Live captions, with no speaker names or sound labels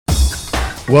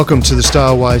Welcome to the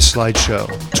Stylewise Slideshow.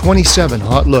 27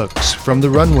 hot looks from the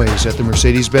runways at the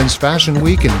Mercedes-Benz Fashion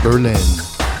Week in Berlin.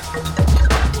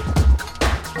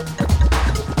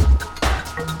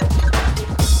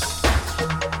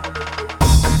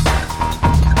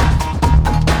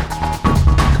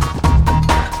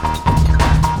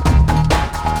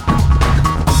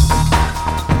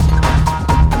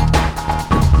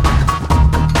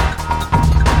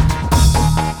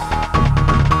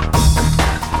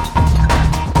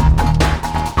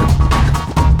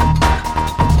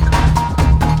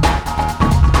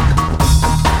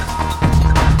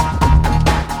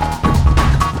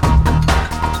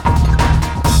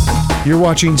 You're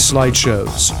watching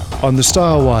Slideshows on the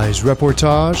Stylewise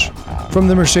reportage from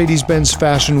the Mercedes-Benz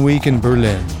Fashion Week in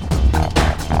Berlin.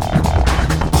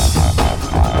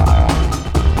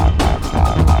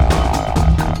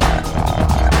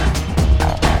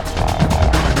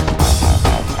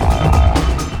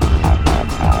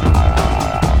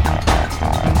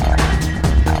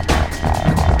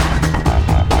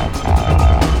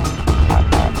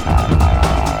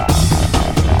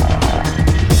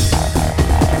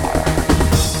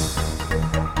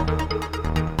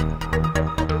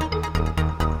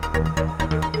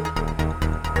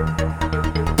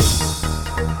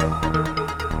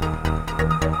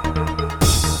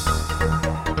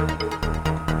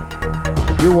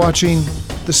 You're watching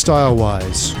the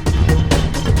Stylewise.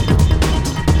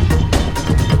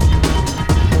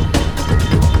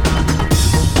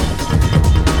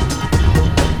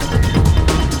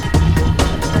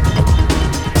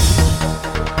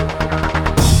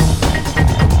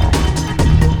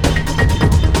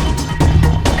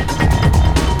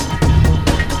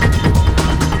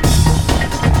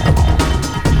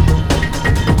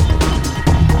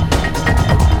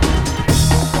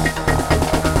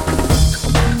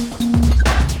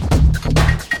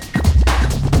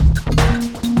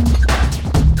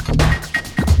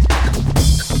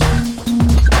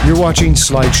 You're watching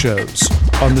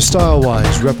Slideshows on the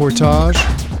Stylewise reportage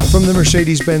from the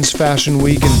Mercedes-Benz Fashion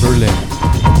Week in Berlin.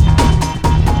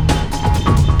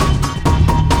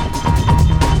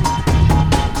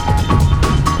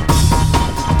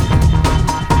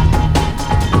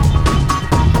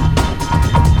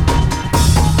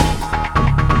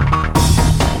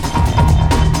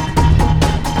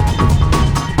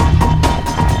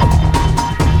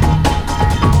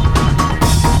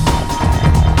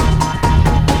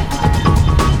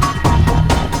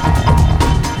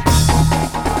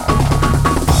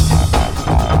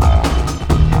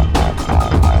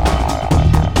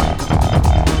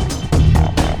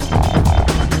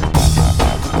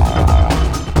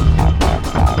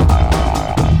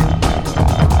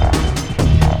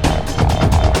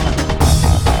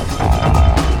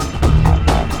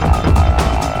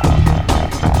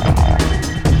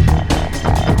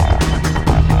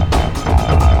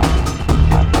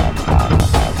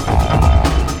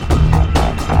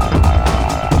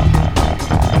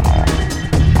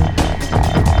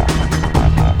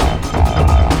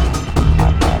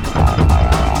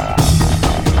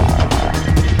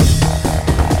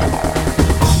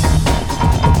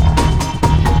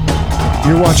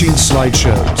 You're watching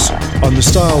Slideshows on the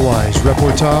Stylewise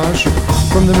reportage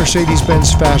from the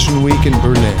Mercedes-Benz Fashion Week in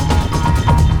Berlin.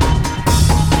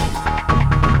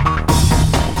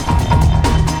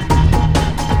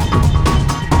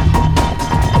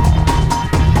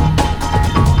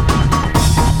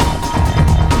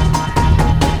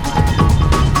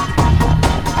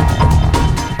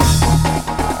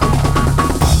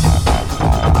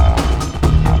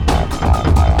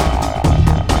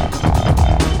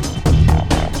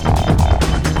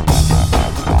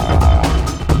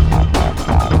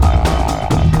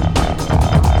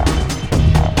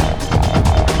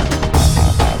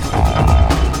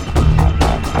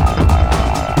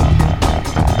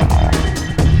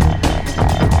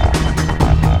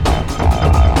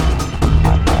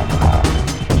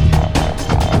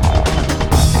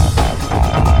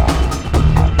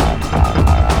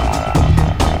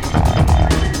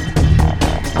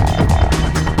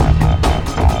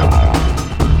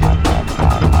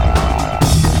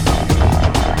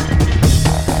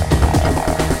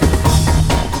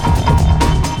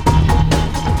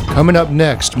 Coming up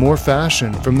next, more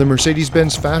fashion from the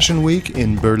Mercedes-Benz Fashion Week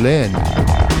in Berlin.